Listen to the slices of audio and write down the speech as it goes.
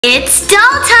It's doll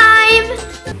time!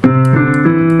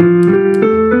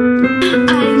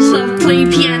 I love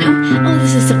playing piano. Oh,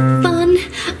 this is so fun.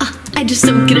 I'm just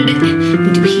so good at it.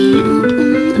 We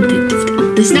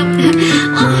do this note.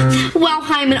 Oh, wow,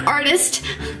 I'm an artist.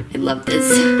 I love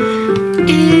this.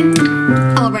 And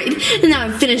alright, now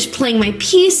I've finished playing my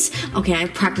piece. Okay,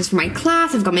 I've practiced for my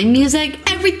class. I've got my music.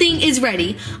 Everything is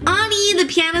ready. Annie, the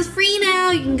piano's free now.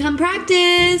 You can come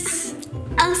practice.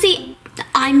 Elsie,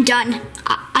 I'm done.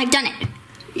 I've done it.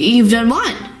 You've done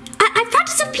what? I've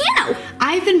practiced the piano.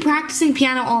 I've been practicing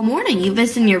piano all morning. You've been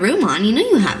in your room, Annie. No,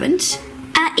 you haven't.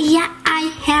 Yeah, I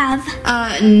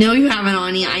have. No, you haven't,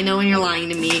 Annie. I know when you're lying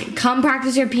to me. Come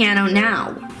practice your piano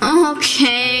now.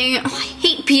 Okay. Oh, I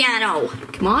hate piano.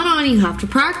 Come on, Annie. You have to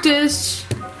practice.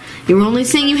 You were only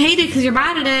saying you hate it because you're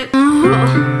bad at it.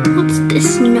 Oh, what's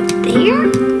this note there?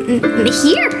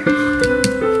 Here?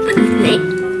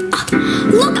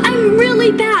 Look, I'm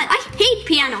really bad. I hate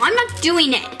piano. I'm not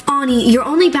doing it. Annie, you're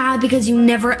only bad because you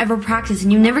never ever practice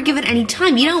and you never give it any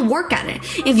time. You don't work at it.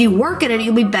 If you work at it,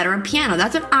 you'll be better at piano.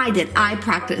 That's what I did. I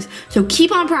practiced. So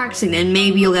keep on practicing and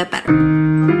maybe you'll get better.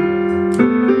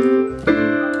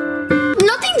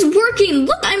 Nothing's working.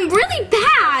 Look, I'm really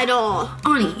bad. Oh.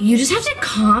 Annie, you just have to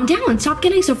calm down and stop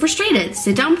getting so frustrated.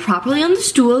 Sit down properly on the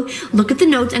stool, look at the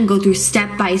notes, and go through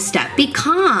step by step. Be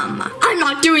calm. I'm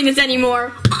not doing this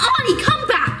anymore. Annie, come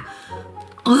back!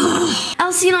 Ugh.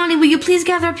 Elsie and Annie, will you please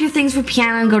gather up your things for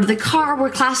piano and go to the car where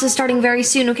class is starting very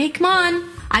soon, okay? Come on.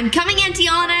 I'm coming, Auntie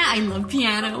Anna. I love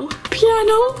piano.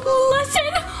 Piano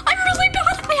lesson? I'm really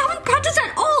bad. I haven't practiced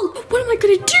at all. What am I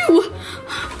gonna do?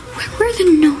 Where are the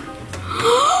notes?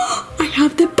 I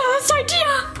have the best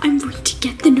idea. I'm going to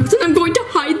get the notes and I'm going to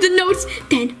hide the notes.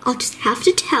 Then I'll just have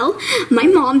to tell my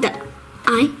mom that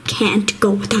I can't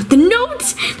go without the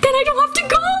notes. Then I don't have to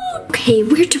go. Okay,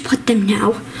 where to put them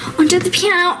now? Under the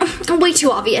piano? Way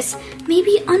too obvious.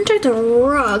 Maybe under the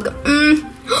rug.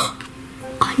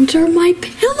 Under my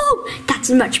pillow. That's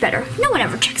much better. No one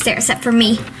ever checks there except for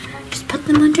me. Just put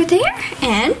them under there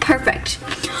and perfect.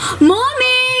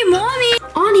 Mommy! Mommy!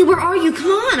 Annie, where are you?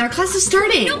 Come on, our class is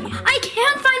starting. No, I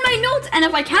can't find my notes, and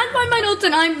if I can't find my notes,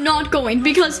 then I'm not going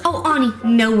because... Oh, Annie,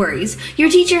 no worries. Your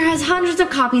teacher has hundreds of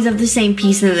copies of the same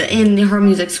piece in her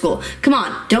music school. Come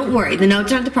on, don't worry. The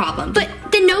notes aren't the problem. But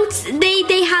the notes,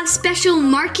 they have special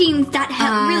markings that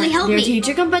really help me. Your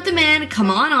teacher can put them in. Come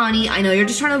on, Annie. I know you're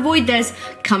just trying to avoid this.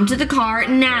 Come to the car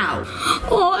now.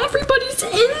 Oh, everybody's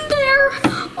in there.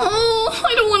 Oh,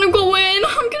 I don't want to go in.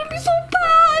 I'm going to be so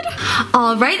bad.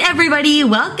 All right, everybody,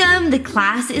 welcome. The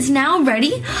class is now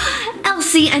ready.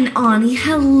 Elsie and Annie,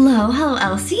 hello. Hello,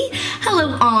 Elsie.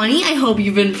 Hello, Annie. I hope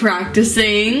you've been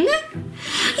practicing.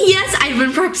 Yes, I've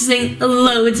been practicing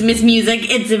loads, Miss Music.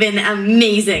 It's been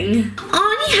amazing.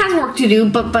 Annie has work to do,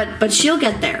 but she'll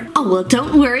get there. Oh, well,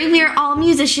 don't worry. We are all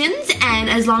musicians, and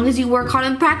as long as you work hard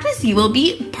and practice, you will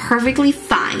be perfectly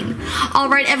fine. All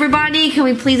right, everybody, can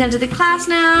we please enter the class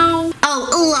now?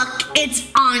 Oh, look, it's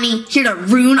Annie here to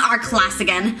ruin our class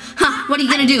again. Huh, what are you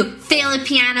gonna do? Fail at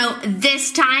piano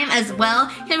this time as well?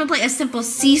 You can't even play a simple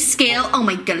C scale? Oh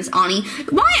my goodness, Annie.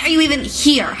 Why are you even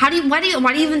here? Why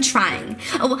are you even trying?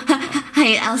 Oh,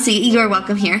 hi, Elsie, you're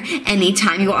welcome here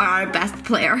anytime. You are our best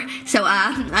player. So,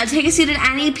 take a seat at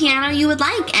any piano you would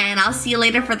like, and I'll see you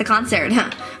later for the concert.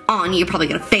 Annie, you're probably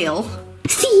gonna fail.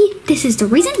 See, this is the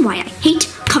reason why I hate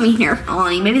coming here.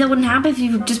 Annie, maybe that wouldn't happen if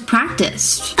you just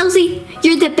practiced. Elsie,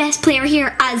 you're the best player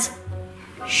here, as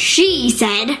she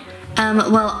said.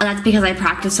 Well, that's because I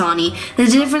practice, Annie.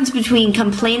 There's a difference between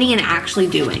complaining and actually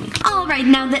doing. All right,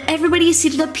 now that everybody is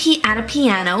seated at a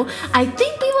piano, I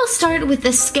think we will start with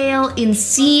the scale in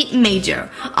C major.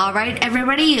 All right,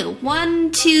 everybody,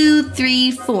 1, 2,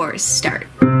 3, 4, start.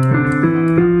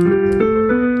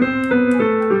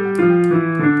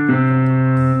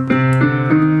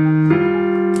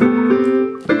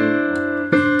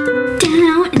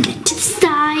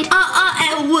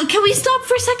 Can we stop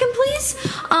for a second, please?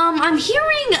 I'm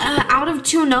hearing out of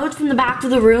tune notes from the back of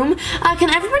the room. Can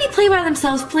everybody play by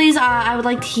themselves, please? I would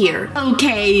like to hear.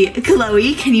 Okay,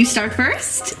 Chloe, can you start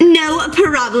first? No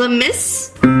problem,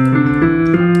 miss.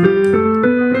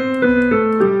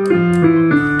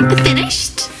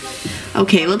 Finished?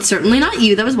 Okay, well, it's certainly not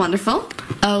you. That was wonderful.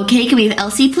 Okay, can we have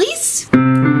Elsie, please?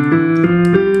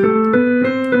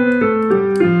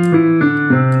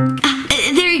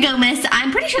 There you go, miss.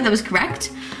 I'm pretty sure that was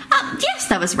correct. Yes,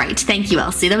 that was right. Thank you,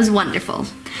 Elsie. That was wonderful.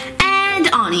 And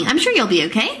Annie, I'm sure you'll be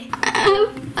okay.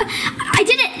 I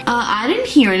did it. I didn't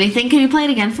hear anything. Can you play it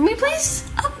again for me, please?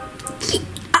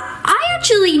 I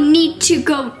actually need to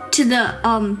go to the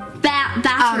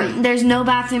bathroom. There's no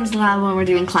bathrooms allowed when we're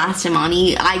doing class time,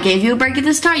 Ani. I gave you a break at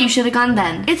the start. You should have gone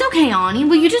then. It's okay, Ani.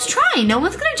 Will you just try? No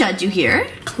one's gonna judge you here.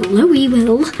 Chloe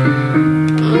will.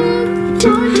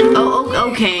 Oh,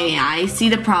 okay. I see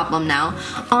the problem now.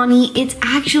 Ani, it's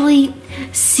actually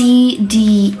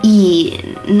C-D-E,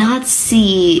 not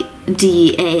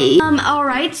C-D-A.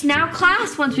 Alright, now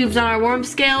class, once we've done our warm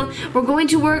scale, we're going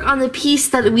to work on the piece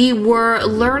that we were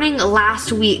learning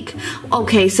last week.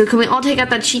 Okay, so can we all take out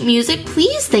that sheet music,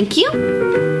 please? Thank you.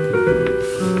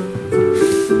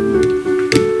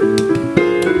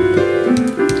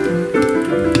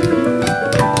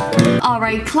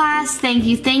 Alright, class, thank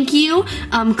you.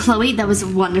 Chloe, that was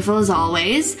wonderful as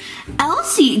always.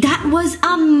 Elsie, that was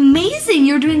amazing.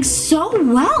 You're doing so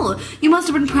well. You must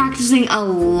have been practicing a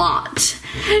lot.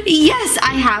 Yes,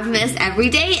 I have, miss. Every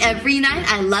day, every night.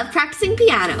 I love practicing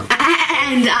piano.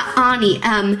 And, Ani,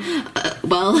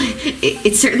 well,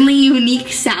 it's certainly a unique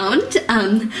sound.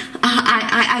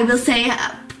 I will say,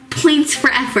 points for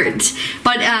effort,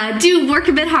 but do work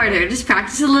a bit harder. Just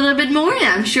practice a little bit more and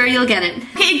I'm sure you'll get it.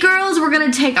 Okay, girls, we're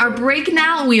gonna take our break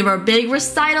now. We have our big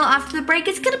recital after the break.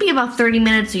 It's gonna be about 30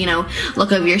 minutes, you know,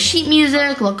 look over your sheet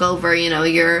music, look over, you know,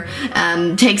 your,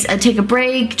 take a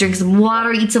break, drink some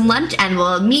water, eat some lunch, and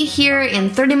we'll meet here in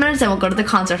 30 minutes and we'll go to the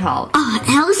concert hall. Oh,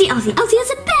 Elsie is the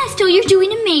best. Oh, you're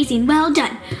doing amazing. Well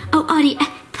done. Oh, Audie,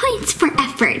 points for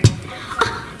effort.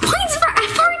 Points for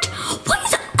effort? Why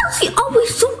is Elsie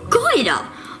always so good?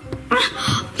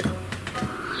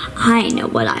 I know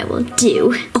what I will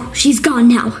do. Oh, she's gone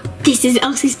now. This is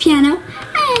Elsie's piano,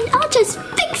 and I'll just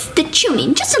fix the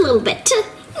tuning just a little bit to,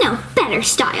 you know, better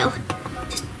style.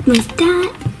 Just move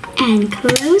that and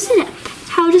close it up.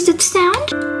 How does it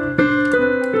sound?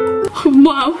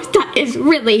 Wow, that is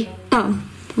really bad.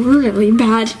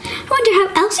 I wonder how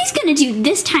Elsie's gonna do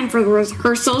this time for the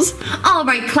rehearsals.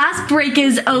 Alright, class break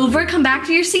is over. Come back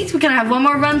to your seats. We're gonna have one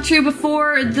more run through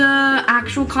before the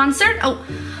actual concert. Oh,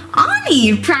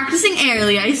 Ani, practicing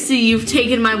early. I see you've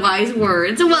taken my wise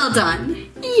words. Well done.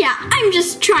 Yeah, I'm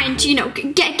just trying to, you know,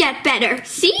 get better.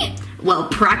 See? Well,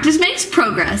 practice makes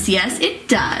progress. Yes, it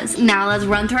does. Now let's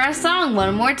run through our song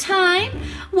one more time.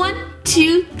 1,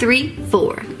 2, 3,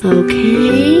 4.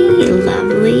 Okay,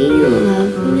 lovely.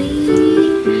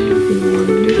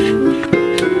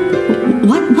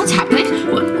 Wonderful. What's happening?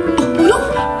 What? Oh,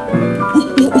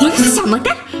 no! Why does it sound like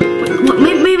that?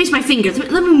 Maybe it's my fingers.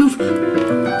 Let me move.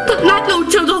 That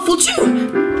note sounds awful too.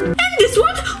 And this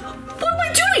one? What am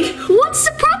I doing? What's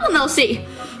the problem, Elsie?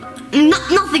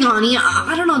 Nothing, Ani.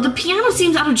 I don't know. The piano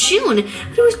seems out of tune.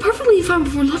 It was perfectly fine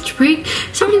before lunch break.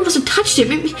 Somebody must have touched it.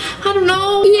 Maybe, I don't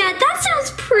know. Yeah, that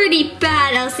sounds pretty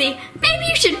bad, Elsie. Maybe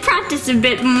you should practice a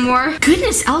bit more.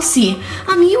 Goodness, Elsie.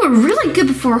 You were really good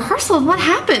before rehearsal. What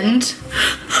happened?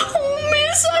 Oh,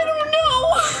 miss, I don't know.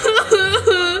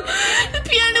 The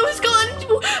piano has gone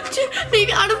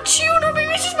maybe out of tune, or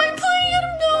maybe it's just my playing. I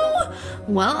don't know.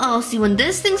 Well, Elsie, when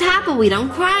these things happen, we don't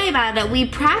cry about it. We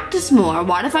practice more.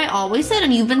 What if I always said,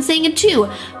 and you've been saying it too,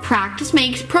 practice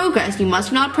makes progress. You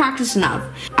must not practice enough.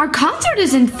 Our concert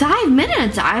is in 5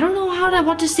 minutes. I don't know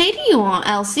what to say to you,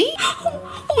 Elsie.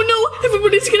 Oh no,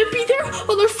 everybody's gonna be there.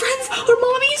 All our friends, our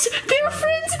mommies, their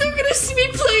friends, they're gonna see me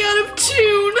play out of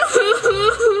tune.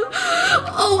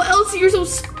 Oh, Elsie, you're so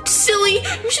silly.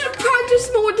 You should have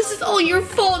practiced more. This is all your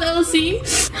fault, Elsie.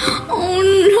 Oh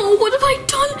no, what have I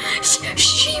done?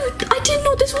 I didn't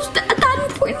know this was that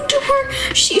important to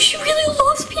her. She really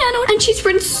loves piano, and she's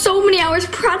spent so many hours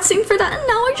practicing for that, and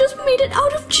now I just made it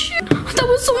out of tune. That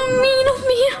was so mean of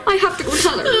me. I have to go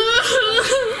tell her.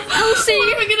 Elsie. What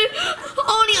am I gonna...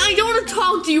 Ani, I don't want to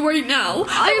talk to you right now.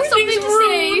 I have something to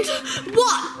say.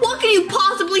 What can you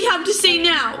possibly have to say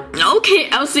now? Okay,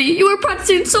 Elsie, you were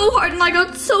practicing so hard and I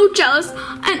got so jealous,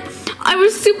 and I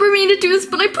was super mean to do this,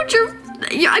 but I put your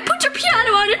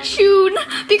piano out of tune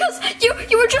because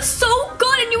you were just so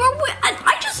good, and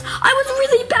I was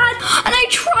really bad, and I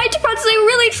tried to practice. I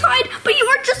really tried, but you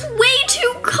were just way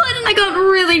too good, and I got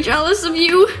really jealous of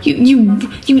you.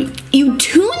 You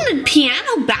tuned the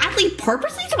piano badly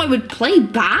purposely so I would play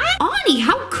bad? Ani,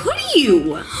 how could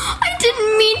you? I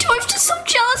didn't mean to. I was just so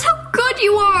jealous how good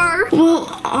you are.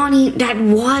 Well, Ani, that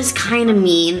was kind of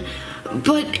mean,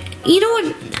 but you know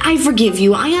what? I forgive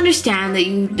you. I understand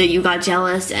that you got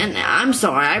jealous, and I'm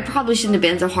sorry. I probably shouldn't have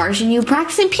been so harsh on you.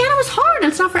 Practicing piano is hard.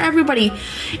 It's not for everybody.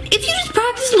 If you just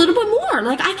practice a little bit more,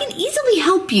 like, I can easily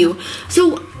help you.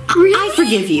 So really? I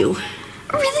forgive you.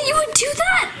 Really? You would do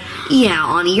that? Yeah,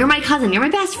 Ani, you're my cousin. You're my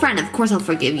best friend. Of course I'll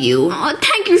forgive you. Oh,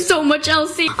 thank you so much,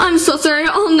 Elsie. I'm so sorry.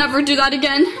 I'll never do that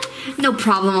again. No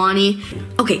problem, Ani.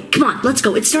 Okay, come on. Let's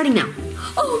go. It's starting now.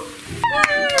 Oh,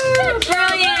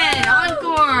 Brilliant!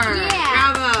 Encore!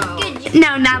 Yeah. Bravo! Good.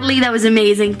 Now, Natalie, that was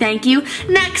amazing. Thank you.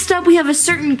 Next up, we have a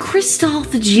certain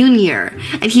Christoph Jr.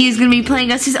 And he is going to be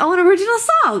playing us his own original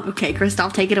song. Okay,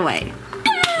 Christoph, take it away.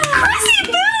 Chrissy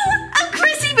Boo! Oh,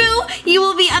 Chrissy Boo! You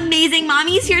will be amazing.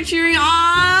 Mommy's here cheering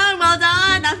on. Well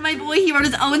done. That's my boy. He wrote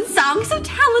his own song. So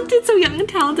talented, so young and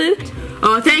talented.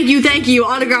 Thank you.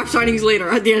 Autograph signings later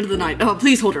at the end of the night.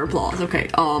 Please hold your applause. Okay,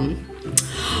 I'm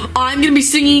gonna be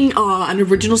singing an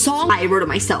original song. I wrote it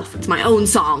myself. It's my own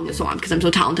song, because I'm so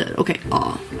talented. Okay,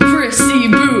 Chrissy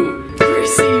Boo,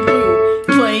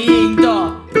 playing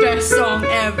the best song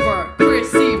ever.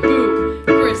 Chrissy Boo,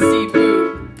 Chris.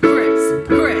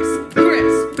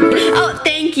 Oh,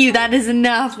 thank you. That is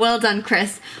enough. Well done,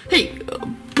 Chris. Hey,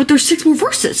 but there's 6 more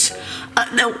verses.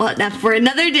 No, that's for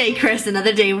another day, Chris.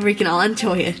 Another day where we can all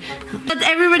enjoy it. Let's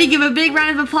everybody give a big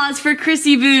round of applause for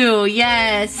Chrissy Boo.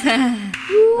 Yes. Oh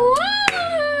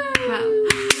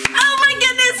my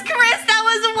goodness, Chris, that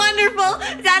was wonderful.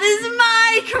 That is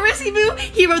my Chrissy Boo.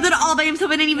 He wrote that all by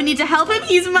himself. I didn't even need to help him.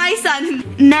 He's my son.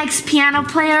 Next piano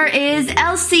player is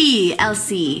Elsie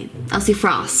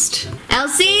Frost.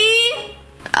 Elsie?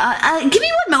 Give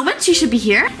me one moment. She should be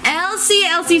here.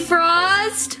 Elsie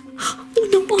Frost. Oh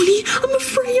no, Bonnie, I'm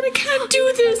afraid I can't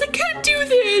do this.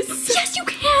 Yes, you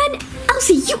can.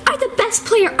 Elsie, you are the best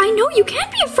player. I know you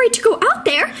can't be afraid to go out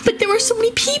there, but there are so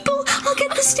many people. I'll get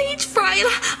the stage fright.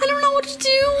 I don't know what to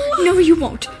do. No, you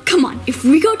won't. Come on, if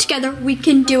we go together, we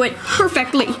can do it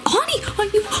perfectly. Bonnie, are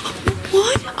you...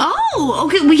 What? Oh,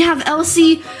 okay, we have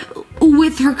Elsie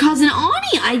with her cousin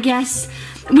Annie, I guess.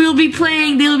 They'll be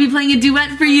playing a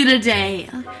duet for you today.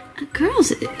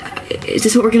 Girls, is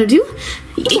this what we're gonna do?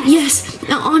 Yes.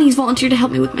 Now, Annie's volunteered to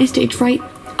help me with my stage fright.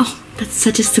 Oh, that's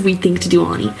such a sweet thing to do,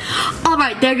 Annie. All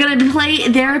right, they're gonna play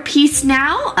their piece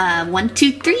now. 1,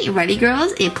 2, 3. Ready,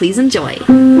 girls? Please enjoy.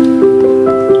 I'm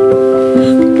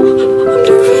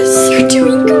nervous. You're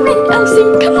doing great,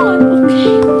 Elsie. Come on.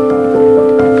 Okay.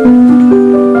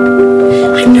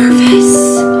 I'm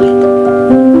nervous.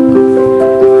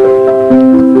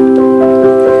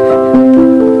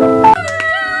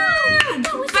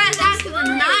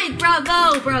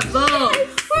 Bravo!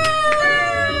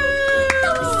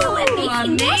 That was so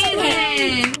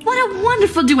amazing. What a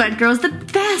wonderful duet, girls. The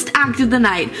best act of the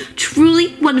night.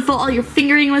 Truly wonderful. All your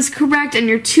fingering was correct and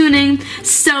your tuning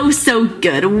so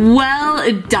good. Well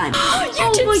done.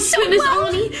 You did so well.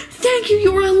 Annie. Thank you.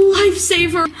 You're a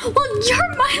lifesaver. Well,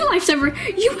 you're my lifesaver.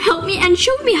 You helped me and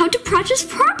showed me how to practice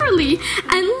properly.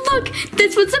 And look,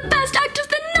 this was the best act of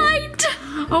the night.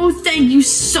 Oh, thank you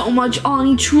so much,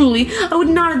 Annie. Truly, I would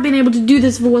not have been able to do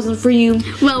this if it wasn't for you.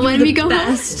 Well, when we go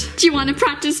best. home, do you want to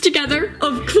practice together?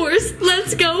 Of course.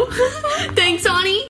 Let's go. Thanks, Annie.